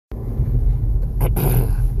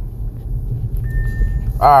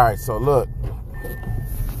All right, so look.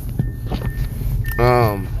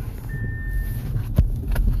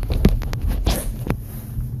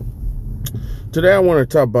 Today I want to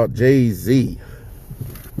talk about Jay-Z.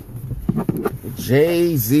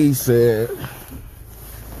 Jay-Z said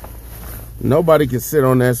nobody can stand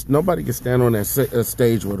on that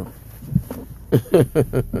stage with him.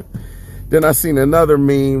 Then I seen another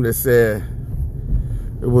meme that said,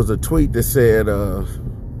 it was a tweet that said,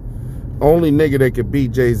 only nigga that could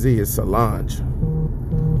beat Jay-Z is Solange.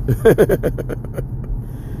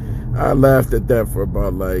 I laughed at that for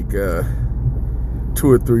about like 2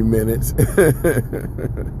 or 3 minutes. I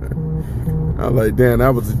was like, damn,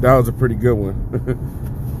 that was a pretty good one.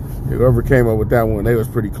 Whoever came up with that one, they was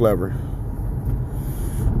pretty clever.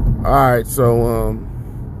 All right, so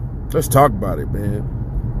let's talk about it, man.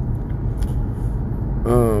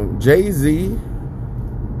 Jay-Z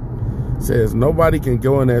says nobody can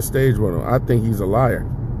go on that stage with him. I think he's a liar.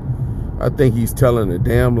 I think he's telling a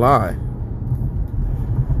damn lie.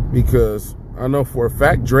 Because I know for a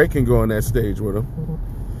fact Drake can go on that stage with him.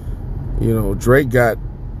 You know, Drake got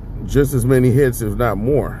just as many hits, if not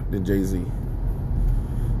more, than Jay-Z.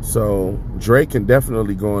 So Drake can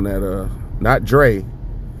definitely go on that, not Dre.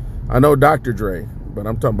 I know Dr. Dre, but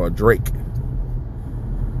I'm talking about Drake,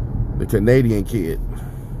 the Canadian kid.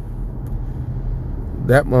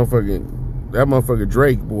 That motherfucker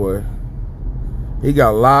Drake, boy, he got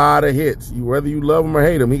a lot of hits. Whether you love him or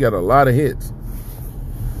hate him, he got a lot of hits.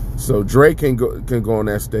 So Drake can go on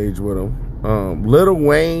that stage with him. Lil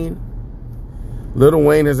Wayne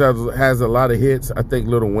has a lot of hits. I think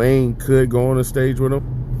Lil Wayne could go on the stage with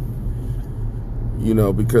him. You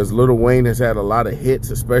know, because Lil Wayne has had a lot of hits,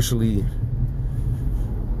 especially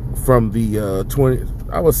from the 20.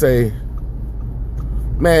 I would say,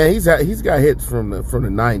 man, he's got hits from the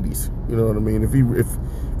 90s. You know what I mean? If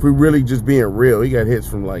we really just being real, he got hits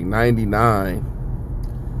from like 99.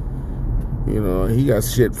 You know, he got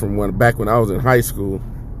shit from back when I was in high school,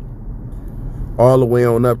 all the way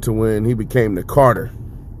on up to when he became the Carter.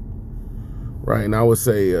 Right, and I would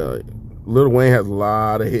say Lil Wayne has a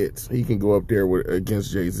lot of hits. He can go up there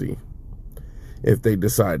against Jay-Z if they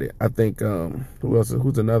decide it. I think who else?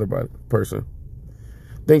 Who's another person?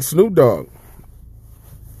 I think Snoop Dogg.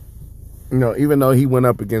 You know, even though he went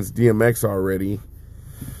up against DMX already,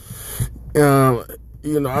 you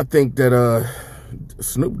know, I think that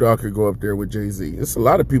Snoop Dogg could go up there with Jay-Z. There's a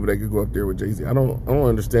lot of people that could go up there with Jay-Z. I don't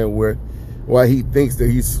understand why he thinks that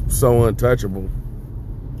he's so untouchable.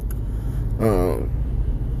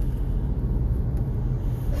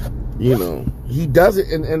 You know, he does it,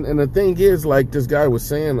 and the thing is, like this guy was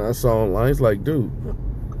saying, I saw online, he's like, dude,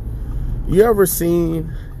 you ever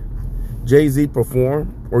seen Jay-Z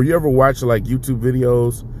perform? Or you ever watch like YouTube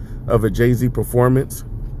videos of a Jay-Z performance?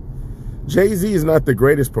 Jay-Z is not the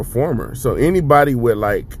greatest performer. So anybody with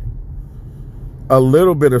like a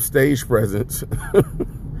little bit of stage presence,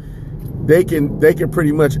 they can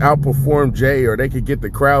pretty much outperform Jay, or they could get the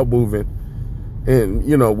crowd moving, and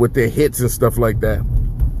you know, with their hits and stuff like that.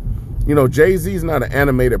 You know, Jay-Z's not an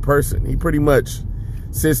animated person. He pretty much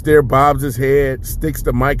sits there, bobs his head, sticks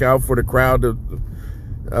the mic out for the crowd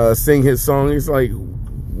to sing his song. He's like,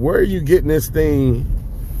 where are you getting this thing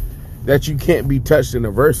that you can't be touched in the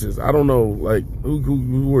verses? I don't know, like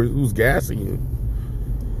who's gassing you?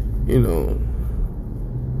 You know,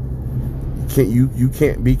 you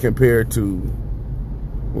can't be compared to,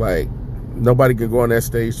 like, nobody can go on that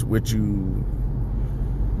stage with you.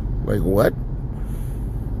 Like what?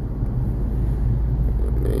 I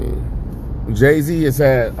mean, Jay-Z has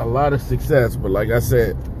had a lot of success, but like I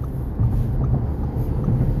said,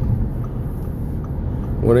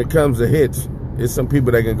 when it comes to hits, it's some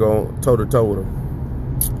people that can go toe-to-toe with him.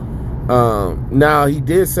 Now, he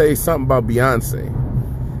did say something about Beyonce.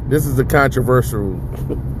 This is a controversial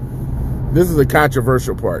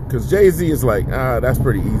part, because Jay-Z is like, that's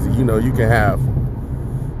pretty easy. You know, you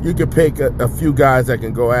can pick a few guys that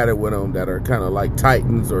can go at it with him that are kind of like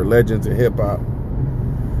titans or legends in hip-hop.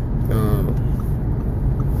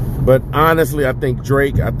 But honestly, I think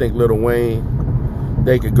Drake, I think Lil Wayne,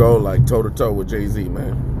 they could go like toe-to-toe with Jay-Z,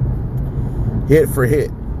 man. Hit for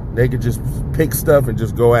hit. They could just pick stuff and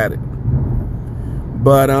just go at it.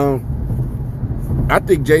 But I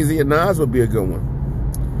think Jay-Z and Nas would be a good one.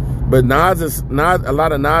 But a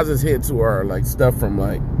lot of Nas's hits are like stuff from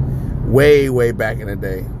like way back in the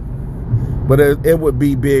day. But it would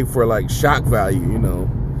be big for like shock value, you know.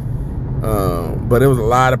 But it was a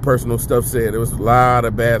lot of personal stuff said. There was a lot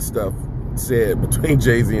of bad stuff said between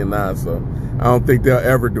Jay-Z and Nas. So I don't think they'll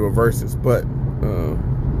ever do a versus. But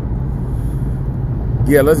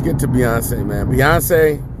yeah, let's get to Beyonce, man.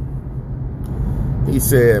 Beyonce, He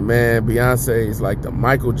said, man, Beyonce is like the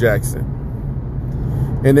Michael Jackson.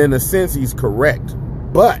 And in a sense, he's correct.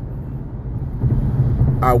 But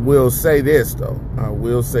I will say this, though. I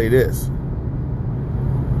will say this.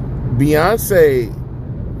 Beyonce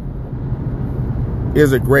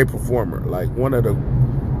is a great performer. Like one of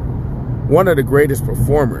the greatest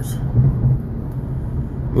performers.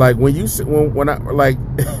 Like when I like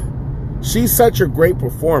she's such a great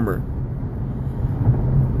performer.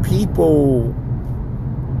 People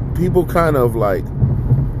kind of like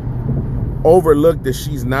overlook that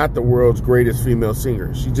she's not the world's greatest female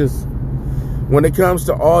singer. She just, when it comes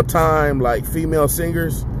to all-time like female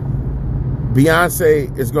singers,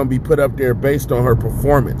 Beyonce is going to be put up there based on her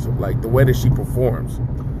performance, like the way that she performs.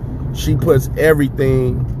 She puts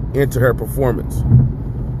everything into her performance.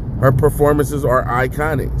 Her performances are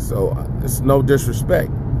iconic, so it's no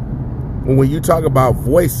disrespect. But when you talk about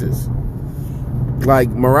voices, like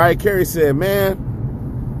Mariah Carey said, man,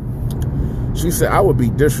 she said, I would be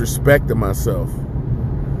disrespecting myself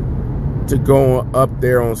to go up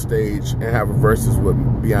there on stage and have a verses with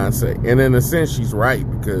Beyonce. And in a sense, she's right,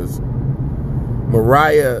 because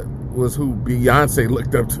Mariah was who Beyonce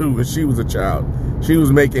looked up to when she was a child. She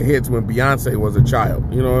was making hits when Beyonce was a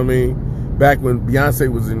child. You know what I mean? Back when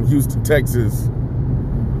Beyonce was in Houston, Texas,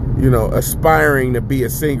 you know, aspiring to be a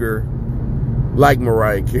singer like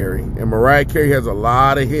Mariah Carey. And Mariah Carey has a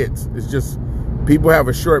lot of hits. It's just people have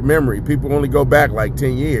a short memory. People only go back like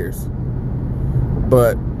 10 years.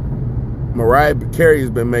 But Mariah Carey has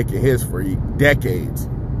been making hits for decades.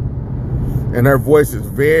 And her voice is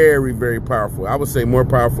very, very powerful. I would say more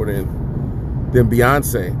powerful than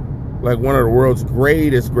Beyonce. Like one of the world's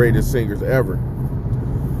greatest singers ever.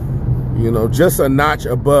 You know, just a notch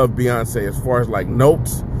above Beyonce as far as like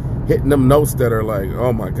notes, hitting them notes that are like,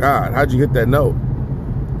 oh my God, how'd you hit that note?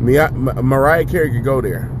 Mariah Carey could go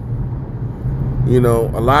there. You know,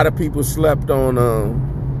 a lot of people slept on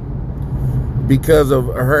because of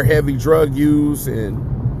her heavy drug use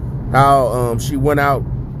and how she went out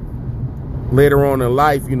later on in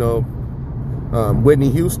life, you know, Whitney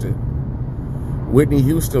Houston. Whitney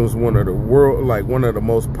Houston was one of the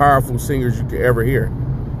most powerful singers you could ever hear.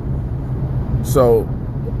 So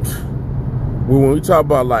when we talk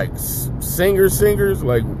about like singers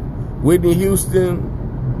like Whitney Houston,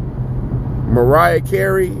 Mariah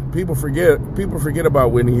Carey, people forget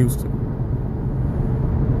about Whitney Houston.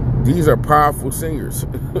 These are powerful singers.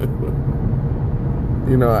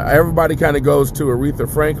 You know, everybody kind of goes to Aretha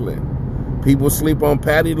Franklin. People sleep on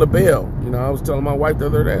Patti LaBelle. You know, I was telling my wife the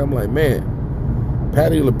other day, I'm like, man,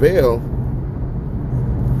 Patti LaBelle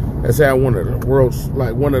has had one of the world's,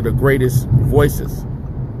 like one of the greatest voices.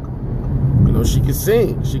 You know, she can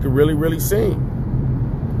sing. She can really, really sing.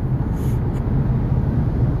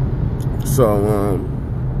 So,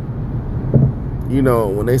 you know,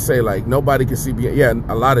 when they say like nobody can see, yeah,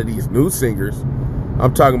 a lot of these new singers,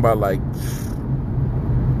 I'm talking about like,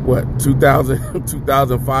 what, 2000,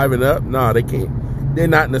 2005 and up? No, they can't. They're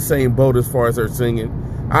not in the same boat as far as her singing.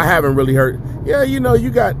 I haven't really heard. Yeah, you know, you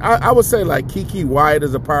got, I would say like Keke Wyatt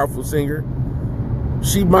is a powerful singer.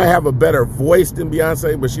 She might have a better voice than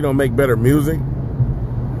Beyonce, but she don't make better music.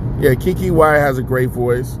 Yeah, Keke Wyatt has a great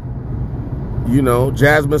voice. You know,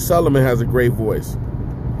 Jasmine Sullivan has a great voice.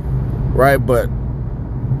 Right, but,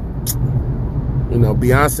 you know,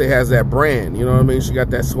 Beyonce has that brand. You know what I mean? She got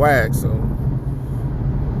that swag, so.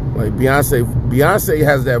 Like Beyonce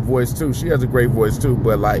has that voice too. She has a great voice too,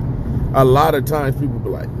 but like a lot of times people be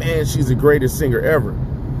like, man, she's the greatest singer ever.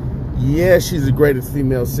 Yeah, she's the greatest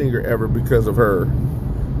female singer ever because of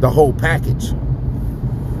the whole package.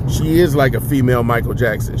 She is like a female Michael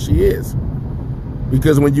Jackson. She is.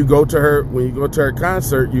 Because when you go to her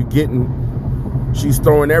concert, she's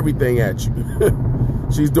throwing everything at you.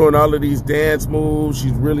 She's doing all of these dance moves.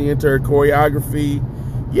 She's really into her choreography.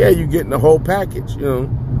 Yeah, you're getting the whole package, you know.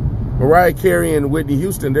 Mariah Carey and Whitney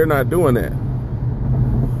Houston, they're not doing that.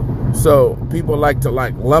 So people like to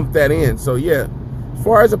like lump that in. So yeah, as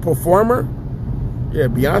far as a performer, yeah,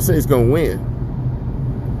 Beyonce's gonna win.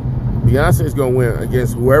 Beyonce's gonna win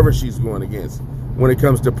against whoever she's going against when it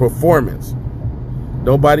comes to performance.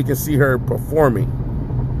 Nobody can see her performing.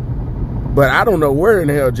 But I don't know where in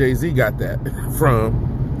the hell Jay-Z got that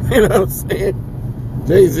from. You know what I'm saying?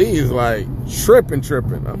 Jay-Z is like tripping.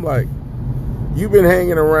 I'm like, you've been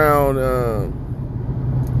hanging around,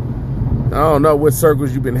 I don't know what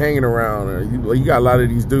circles you've been hanging around. You got a lot of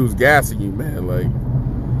these dudes gassing you, man. Like,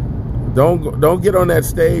 don't get on that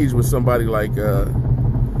stage with somebody like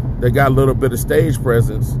that got a little bit of stage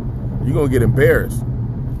presence. You're gonna get embarrassed.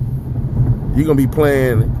 You're gonna be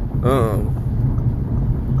playing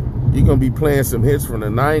you're going to be playing some hits from the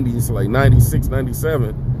 90s, like 96, 97.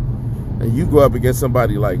 And you go up against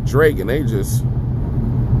somebody like Drake, and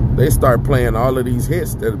they start playing all of these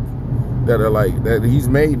hits that are like, that he's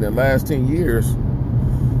made in the last 10 years.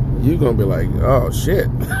 You're going to be like, oh, shit.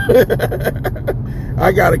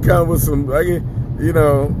 I got to come with some, you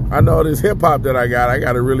know, I know this hip-hop that I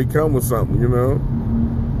got to really come with something, you know.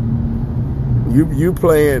 You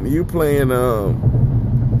playing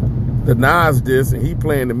the Nas diss, and he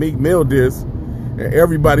playing the Meek Mill diss, and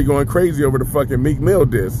everybody going crazy over the fucking Meek Mill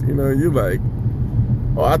diss. You know, you like,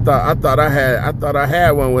 oh, I thought I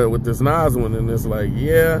had one with this Nas one, and it's like,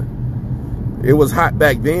 yeah, it was hot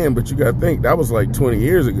back then, but you gotta think that was like 20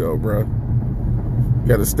 years ago, bro. You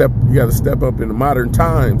gotta step up in the modern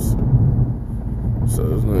times.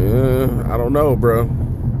 So it's like, I don't know, bro.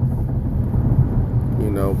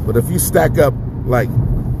 You know, but if you stack up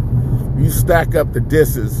the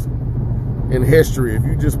disses in history, if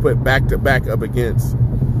you just put back to back up against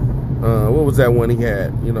what was that one he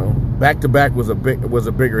had? You know, back to back was a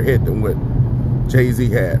bigger hit than what Jay-Z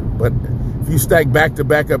had. But if you stack back to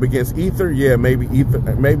back up against Ether, yeah, maybe Ether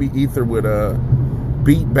would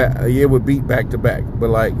beat back. Yeah, it would beat back to back. But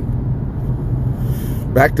like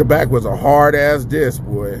back to back was a hard ass diss,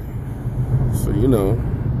 boy. So you know,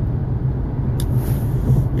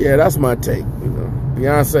 yeah, that's my take. You know,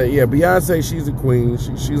 Beyonce, she's a queen.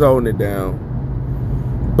 She's holding it down.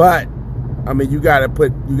 But I mean, you gotta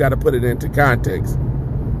put it into context.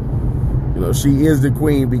 You know, she is the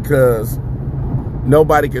queen because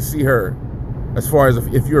nobody can see her. As far as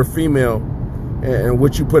if you're a female and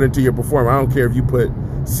what you put into your performance, I don't care if you put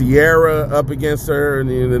Ciara up against her and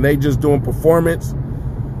they just doing performance.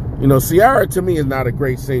 You know, Ciara to me is not a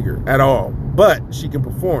great singer at all, but she can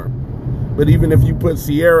perform. But even if you put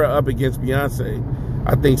Ciara up against Beyonce,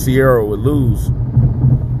 I think Ciara would lose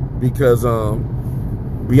because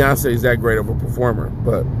Beyonce is that great of a performer.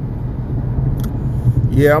 But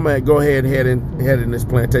yeah, I'm gonna go ahead and head in this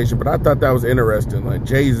plantation. But I thought that was interesting. Like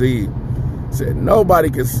Jay-Z said, nobody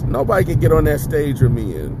can get on that stage with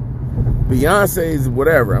me, and Beyonce's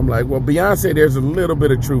whatever. I'm like, well, Beyonce, there's a little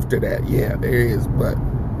bit of truth to that. Yeah, there is, but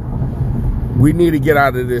we need to get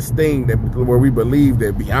out of this thing where we believe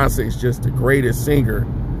that Beyonce is just the greatest singer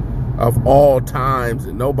of all times,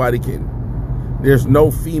 and there's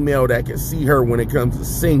no female that can see her when it comes to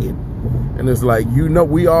singing. And it's like, you know,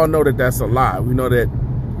 we all know that that's a lie. We know that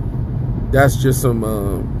that's just some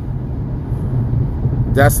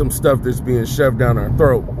stuff that's being shoved down our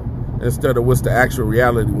throat instead of what's the actual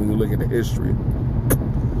reality when you look at the history.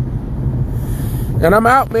 And I'm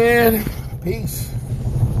out, man. Peace.